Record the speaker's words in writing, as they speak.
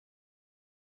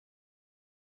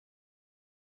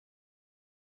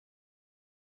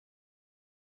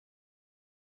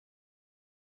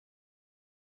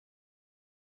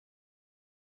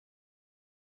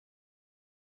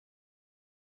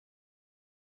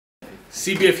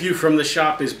CBFU from the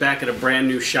shop is back at a brand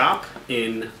new shop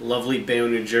in lovely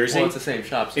Bayonne, New Jersey. Well, it's the same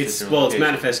shop. It's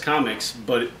Manifest Comics,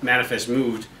 but Manifest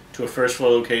moved to a first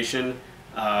floor location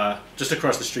just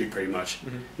across the street, pretty much.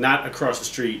 Not across the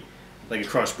street, like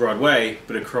across Broadway,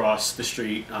 but across the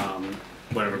street,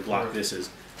 whatever block this is.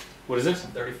 What is this?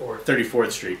 34th.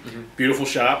 34th Street. Beautiful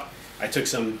shop. I took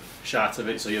some shots of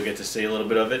it, so you'll get to see a little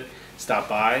bit of it. Stop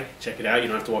by, check it out. You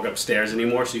don't have to walk upstairs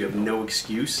anymore, so you have no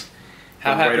excuse.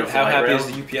 How happy is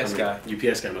the UPS guy?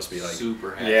 UPS guy must be like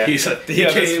super happy. Yeah, he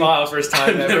has a smile first time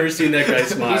I've never seen that guy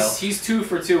smile. He's 2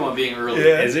 for 2 on being early.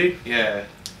 Yeah. Is he? Yeah.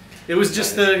 It was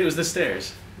just the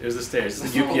stairs. It was the stairs.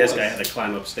 The UPS guy had to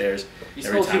climb upstairs He's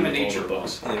every still time human with all nature the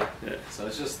books. Yeah. Yeah. So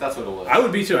it's just that's what it was. I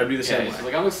would be too. I'd be the yeah, same he's way.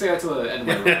 like I'm gonna stay out till the end of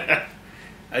my run.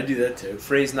 I'd do that too.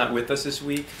 Frey's not with us this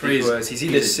week Frey's- because he's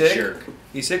either a sick, jerk.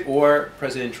 he's sick, or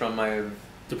President Trump might have.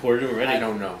 Deported already? I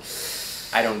don't know.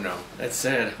 I don't know. That's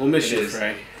sad. We'll miss It you, is.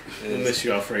 Frey. We'll miss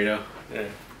you, Alfredo. Yeah.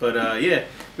 But yeah,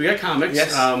 we got comics.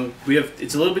 Yes. We have.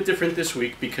 It's a little bit different this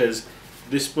week because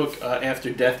this book, After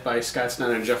Death by Scott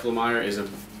Snyder and Jeff Lemire, is a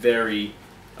very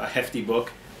hefty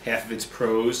book. Half of it's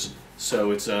prose,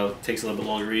 so it's takes a little bit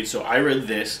longer to read. So I read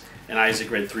this, and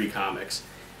Isaac read 3 comics,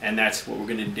 and that's what we're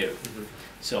gonna do.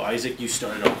 So Isaac, you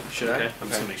started off. Should I? Okay. I'm Okay.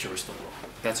 just gonna make sure we're still rolling.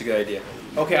 That's a good idea.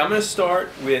 Okay, I'm going to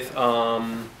start with,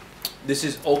 this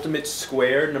is Ultimate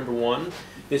Squared, #1.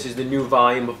 This is the new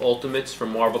volume of Ultimates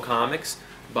from Marvel Comics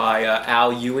by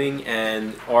Al Ewing,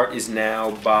 and art is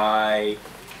now by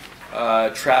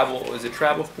Travel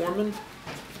Foreman?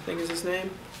 I think is his name.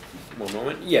 One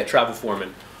moment. Yeah, Travel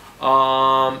Foreman.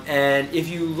 And if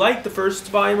you like the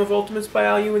first volume of Ultimates by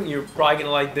Al Ewing, you're probably going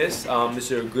to like this. This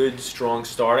is a good, strong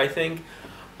start, I think.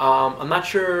 I'm not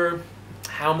sure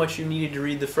how much you needed to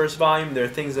read the first volume. There are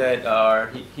things that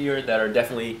are here that are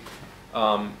definitely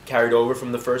carried over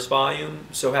from the first volume.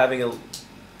 So having a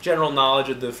general knowledge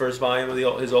of the first volume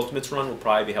of his Ultimates run will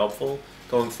probably be helpful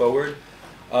going forward.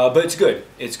 But it's good.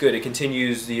 It's good. It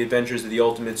continues the adventures of the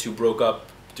Ultimates who broke up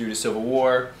due to Civil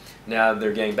War. Now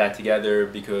they're getting back together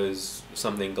because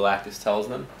something Galactus tells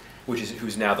them,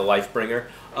 who's now the Lifebringer.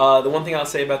 The one thing I'll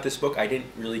say about this book, I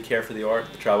didn't really care for the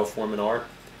art, the Travel Foreman art.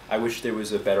 I wish there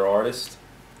was a better artist.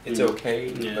 It's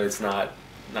okay, but it's not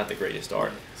the greatest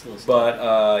art.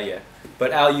 But yeah,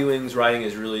 but Al Ewing's writing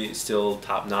is really still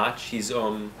top notch. He's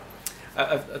I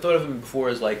thought of him before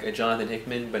as like a Jonathan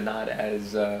Hickman, but not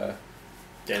as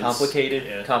complicated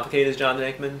as Jonathan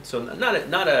Hickman. So not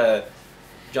a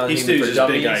Jonathan He still Hickman for uses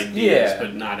dummies. big ideas, Yeah.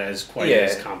 but not as quite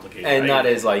as complicated. And right? not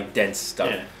as like dense stuff.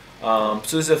 Yeah.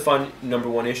 So this is a fun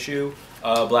 #1 issue.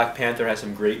 Black Panther has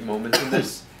some great moments in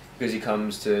this because he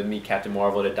comes to meet Captain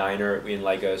Marvel at a diner in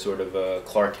like a sort of a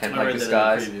Clark Kent like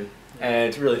disguise,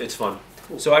 and it's fun.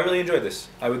 Cool. So I really enjoyed this.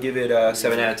 I would give it a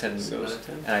 7 out of 10. 7 out of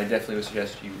 10? And I definitely would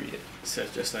suggest you read it.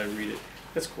 Just I read it.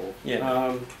 That's cool.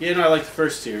 Yeah. Yeah. No, I like the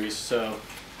first series, so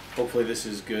hopefully this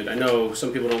is good. I know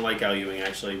some people don't like Al Ewing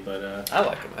actually, but I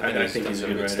like him. I think he's a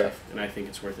good writer, stuff. and I think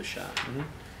it's worth a shot. Mhm.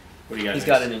 What do you got? He's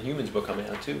next? got an Inhumans book coming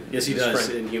out too. Yes, he this does.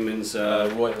 spring. Inhumans,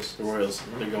 Royals. the Royals.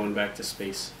 They're going back to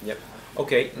space. Yep.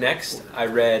 Okay, next I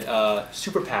read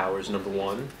Superpowers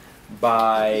 #1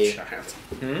 by.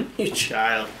 Child. You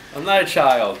child. I'm not a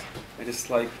child. I just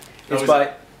like. It's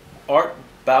by Art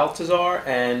Baltazar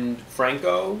and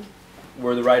Franco,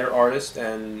 were the writer, artist,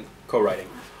 and co-writing.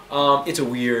 It's a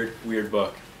weird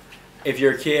book. If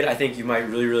you're a kid, I think you might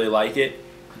really like it.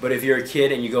 But if you're a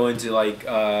kid and you go into like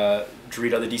to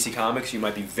read other DC comics, you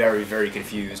might be very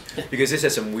confused because this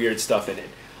has some weird stuff in it.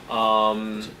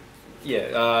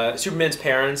 Superman's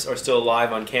parents are still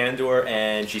alive on Kandor,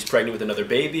 and she's pregnant with another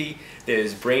baby.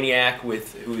 There's Brainiac,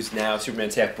 who's now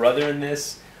Superman's half brother in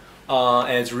this,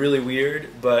 and it's really weird,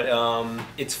 but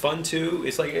it's fun too.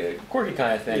 It's like a quirky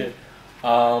kind of thing,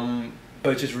 but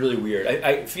it's just really weird.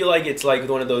 I feel like it's like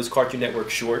one of those Cartoon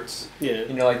Network shorts. Yeah.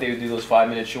 You know, like they would do those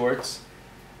 5-minute shorts.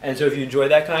 And so if you enjoy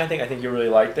that kind of thing, I think you'll really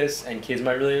like this, and kids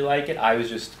might really like it. I was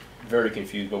just very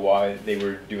confused by why they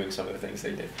were doing some of the things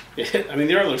they did. Yeah, I mean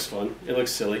the art looks fun. It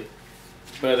looks silly,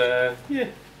 but yeah.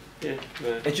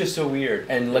 It's just so weird.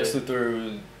 And Lex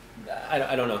Luthor,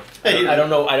 I don't know. Hey, I don't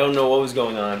know what was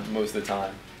going on most of the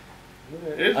time.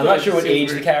 I'm not sure what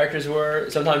age the characters were.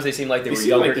 Sometimes they seem like they were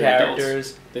younger like they're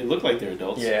characters. They look like they're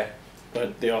adults. Yeah.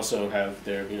 But they also have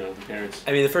their, the parents.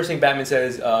 I mean, the first thing Batman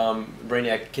says,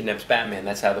 Brainiac kidnaps Batman.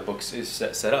 That's how the book is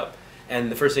set up.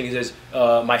 And the first thing he says,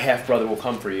 my half-brother will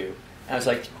come for you. And I was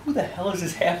like, who the hell is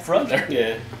his half-brother?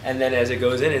 Yeah. And then as it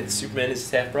goes in, Superman is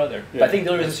his half-brother. Yeah, But I think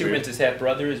the only reason Superman's his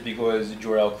half-brother is because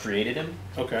Jor-El created him.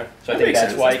 Okay. So I think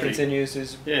that's why he continues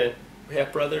his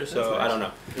half-brother. So nice. I don't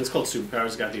know. It's called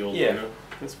Superpowers. Got the old Yeah. logo.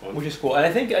 That's fun. which is cool. And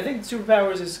I think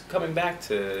Superpowers is coming back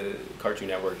to Cartoon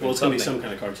Network. Well, it's going to be some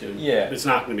kind of cartoon. Yeah. It's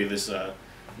not going to be this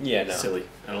Yeah, no. silly.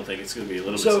 I don't think it's going to be a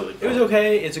little bit So silly. it was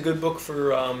okay. It's a good book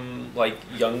for like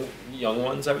young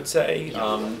ones, I would say.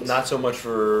 Young ones. Not so much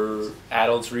for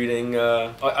adults reading,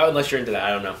 unless you're into that.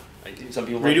 I don't know. Some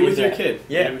people Read it might with be your into kid.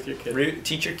 that. Yeah, Read it with your kid.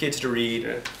 teach your kids to read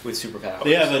Yeah. with superpowers.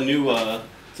 They have a new,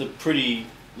 it's a pretty,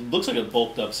 looks like a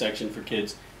bulked up section for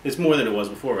kids. It's more than it was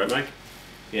before, right, Mike?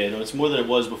 Yeah, no, it's more than it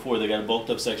was before. They got a bulked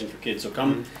up section for kids. So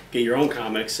come get your own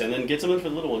comics and then get something for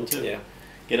the little one too. Yeah.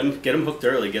 Get them hooked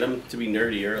early. Get them to be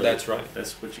nerdy early. That's right.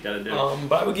 That's what you got to do.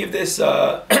 But I would give this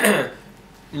 5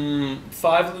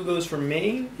 Lugos for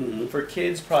me. Mhm. For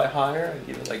kids, probably higher. I'd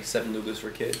give it like 7 Lugos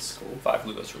for kids. Cool. 5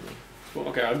 Lugos for me. Well,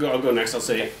 okay, I'll go next. I'll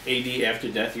say AD After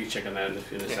Death. You can check on that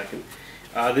in a second.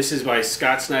 This is by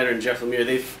Scott Snyder and Jeff Lemire.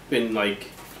 They've been like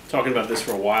talking about this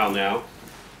for a while now.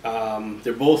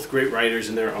 They're both great writers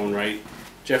in their own right.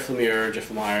 Jeff Lemire,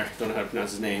 don't know how to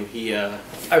pronounce his name. He, I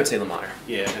would say Lemire.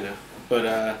 yeah, I know,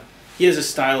 but he has a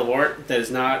style of art that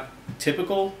is not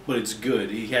typical, but it's good.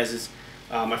 He has his,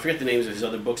 I forget the names of his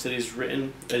other books that he's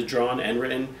drawn and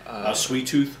written. Sweet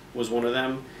Tooth was one of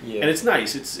them, Yeah. and it's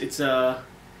nice.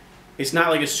 It's not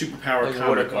like a superpower Like comic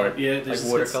watercolor? art. Yeah, Like it's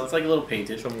watercolor? like a little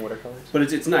painted. Some watercolors.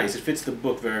 But it's nice. It fits the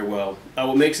book very well.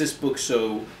 What makes this book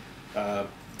so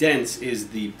dense is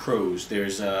the prose.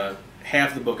 There's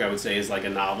half the book, I would say, is like a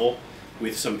novel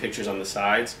with some pictures on the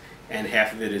sides, and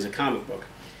half of it is a comic book.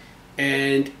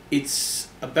 And it's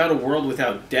about a world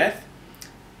without death,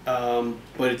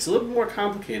 but it's a little more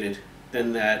complicated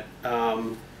than that.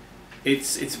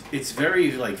 It's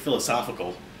very like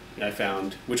philosophical, I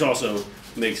found, which also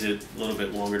makes it a little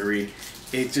bit longer to read.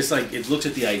 It just like it looks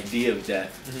at the idea of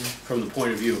death from the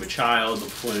point of view of a child, the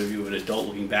point of view of an adult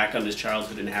looking back on his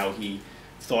childhood and how he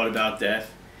thought about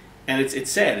death, and it's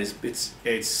sad.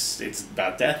 It's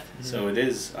about death, so it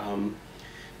is.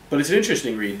 But it's an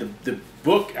interesting read. The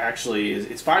book actually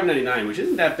it's $5.99, which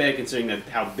isn't that bad considering that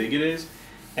how big it is,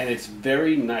 and it's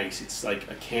very nice. It's like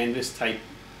a canvas type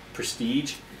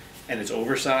prestige, and it's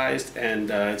oversized, and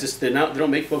it's just they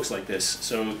don't make books like this,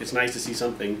 so it's nice to see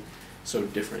something so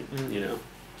different, you know.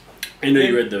 I know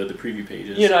you read the preview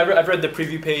pages. You know, I've read the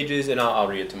preview pages, and I'll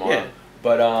read it tomorrow. Yeah.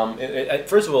 But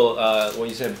first of all, what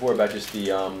you said before about just the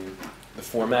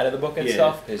format of the book and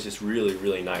stuff is just really,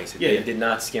 really nice. They did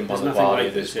not skimp on the quality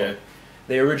of this book.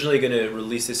 They were originally going to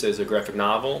release this as a graphic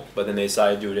novel, but then they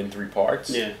decided to do it in 3 parts.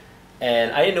 Yeah.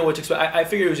 And I didn't know what to expect. I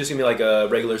figured it was just going to be like a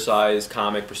regular size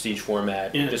comic, prestige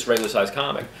format, just regular size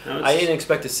comic. No, I didn't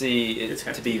expect to see it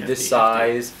to be this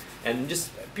size and just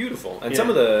beautiful. And some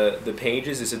of the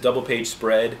pages, it's a double page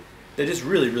spread. They're just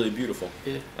really, really beautiful.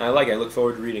 Yeah. I like it. I look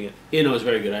forward to reading it. You know, it's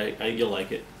very good. You'll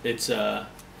like it.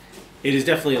 It is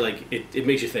definitely like it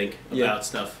makes you think about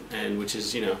stuff, and which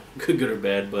is good or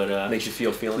bad, but Makes you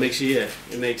feel feelings.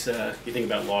 it makes you think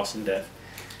about loss and death,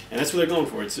 and that's what they're going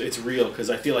for. It's real because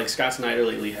I feel like Scott Snyder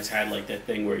lately has had like that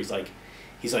thing where he's like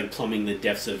plumbing the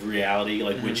depths of reality,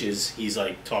 like which is he's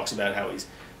like talks about how he's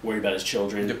worried about his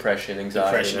children, Depression,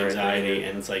 anxiety,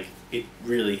 and it's like it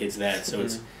really hits that. So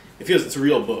it feels it's a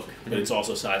real book, but it's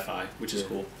also sci-fi, which is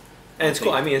cool. And it's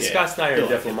cool. I mean, it's Scott Snyder and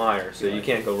Jeff like Lemire, so you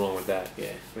can't go wrong with that. Yeah,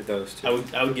 with those two.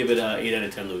 I would give it 8 out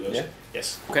of 10 Lugos. Yeah.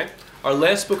 Yes. Okay. Our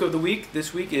last book of the week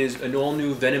this week is an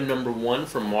all-new Venom #1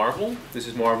 from Marvel. This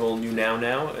is Marvel New Now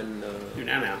and New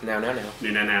Now. New.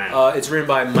 New Now. It's written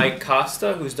by Mike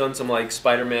Costa, who's done some like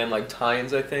Spider-Man like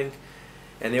tie-ins, I think.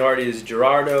 And the art is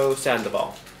Gerardo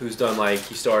Sandoval, who's done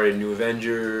he started New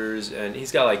Avengers, and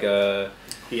he's got like a.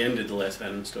 He ended the last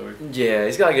Venom story. Yeah,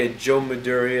 he's got like a Joe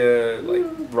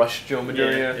Madureira, Rush Joe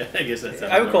Madureira. Yeah, I guess that's.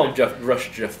 I would call him Joe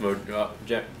Madureira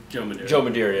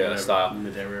style.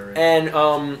 Madureira.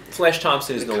 And Flash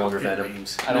Thompson is no longer Venom.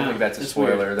 Names. I don't think that's a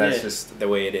spoiler. That's just the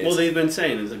way it is. Well, they've been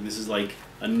saying it's like this is like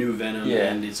a new Venom,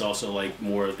 Yeah. and it's also like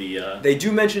more of the. They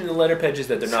do mention in the letter pages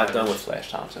that they're not done with Flash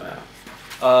Thompson now.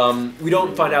 We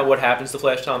don't find out what happens to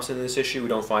Flash Thompson in this issue. We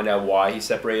don't find out why he's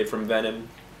separated from Venom.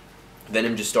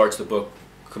 Venom just starts the book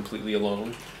completely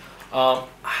alone.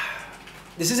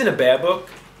 This isn't a bad book,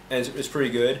 and it's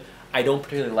pretty good. I don't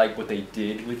particularly like what they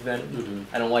did with Venom.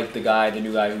 I don't like the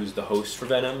new guy who's the host for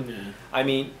Venom. Yeah. I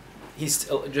mean, he's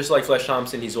just like Flash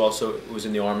Thompson. He's also was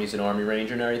in the army. He's an army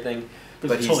ranger and everything.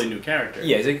 But he's a totally new character.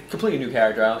 Yeah, he's a completely new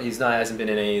character. Hasn't been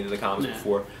in any of the comics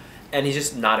before, and he's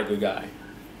just not a good guy.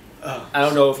 Oh. I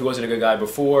don't know if he wasn't a good guy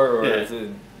before or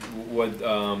what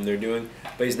they're doing,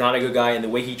 but he's not a good guy, and the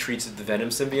way he treats the Venom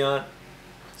symbiote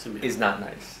is not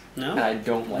nice. No, and I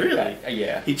don't like really? that.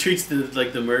 Yeah, he treats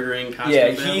the murdering costume.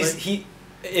 Yeah, badly?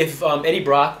 If Eddie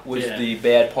Brock was Yeah. the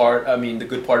bad part, I mean the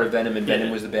good part of Venom, and Venom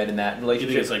Yeah. was the bad in that You relationship.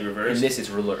 think it's like reversed? And this is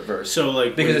reversed. So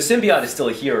like Because the symbiote is still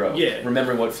a hero. Yeah.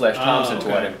 Remembering what Flash Thompson okay.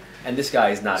 taught him, and this guy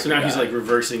is not. so a good now he's guy. like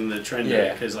reversing the trend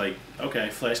Yeah. because like okay,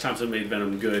 Flash Thompson made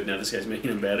Venom good. Now this guy's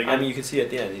making him bad again. I mean, you can see at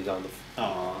the end he's on the.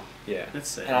 Aw, Yeah. that's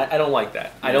sad. And I don't like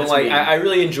that. I Yeah, don't that's like. mean. I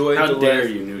really enjoyed. How the dare last-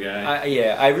 you, new guy?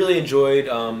 Yeah, I really enjoyed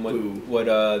Ooh. what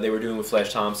they were doing with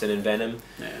Flash Thompson and Venom.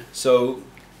 Yeah. So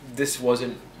this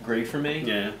wasn't great for me.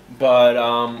 Yeah. But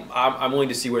I'm willing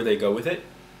to see where they go with it.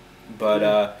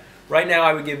 But right now,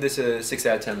 I would give this a 6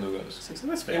 out of 10 Lugos.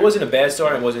 That's fair. It wasn't a bad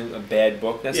start. It wasn't a bad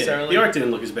book Yeah, necessarily. the art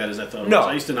didn't look as bad as I thought it No. was.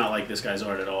 I used to not like this guy's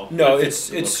art at all. No, It it's fits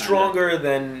the book stronger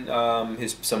than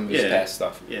some of his Yeah. past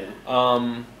stuff.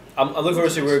 Kinda. I'm looking forward to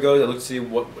see where it goes. I look to see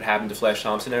what happened to Flash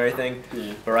Thompson and everything.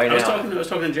 Yeah. But right I was now,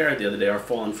 talking to Jared the other day, our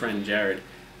fallen friend Jared,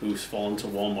 who's fallen to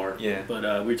Walmart. Yeah. But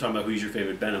we were talking about who's your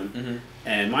favorite Venom, Mhm.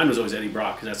 and mine was always Eddie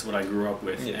Brock because that's what I grew up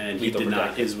with, Yeah, and he Lethal did not.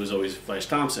 Production. His was always Flash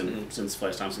Thompson Mhm. since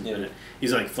Flash Thompson's Yeah. been it.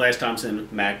 He's like Flash Thompson,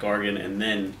 Matt Gargan, and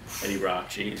then Eddie Brock.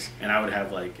 Jeez. And I would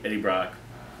have like Eddie Brock,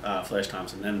 Flash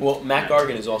Thompson, then. well, Matt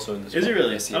Gargan is also in this. Is he book.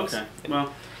 really? Yes, he is. Okay.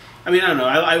 Well, I mean, I don't know.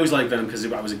 I always liked Venom because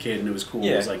I was a kid and it was cool. It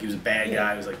Yeah. was like he was a bad Yeah.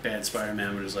 guy. It was like bad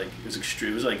Spider-Man, but it was like it was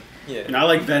extreme. It was like Yeah. I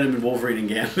like Venom and Wolverine and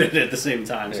Gambit at the same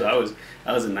time. So Yeah.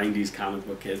 I was a '90s comic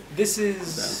book kid. This is.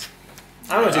 So.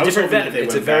 I don't know. It's I a was different hoping that Venom. they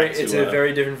It's a went very. back to, It's a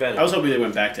very different Venom. I was hoping they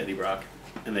went back to Eddie Brock,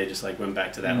 and they just like went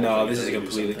back to that. whole No, thing this is a until they do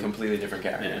completely something. completely different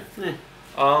character. Yeah.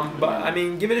 Eh. But I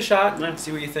mean, give it a shot. Yeah.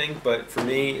 See what you think. But for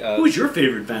me, Who's your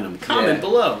favorite Venom? Comment Yeah.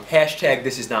 below. hashtag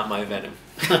this is not my Venom.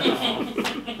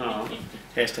 Oh.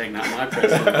 Hashtag not my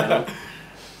president.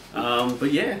 Venom.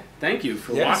 But yeah, thank you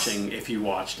for Yes. watching. If you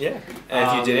watched, Yeah.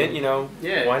 And if you didn't,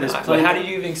 yeah, why there's not? plenty- Like, how do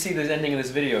you even see the ending of this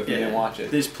video if you didn't watch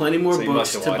it? There's plenty more So you books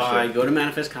must to have watched buy. it. Go to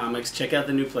Manifest Comics. Check out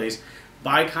the new place.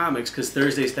 Buy comics because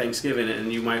Thursday's Thanksgiving,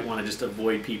 and you might want to just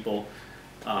avoid people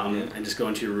and just go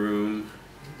into your room,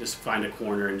 just find a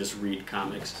corner and just read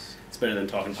comics. It's better than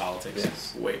talking politics.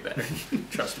 Yes. Way better.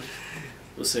 Trust me.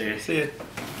 We'll see you. See ya.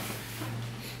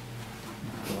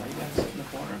 Why are you guys in the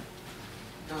corner?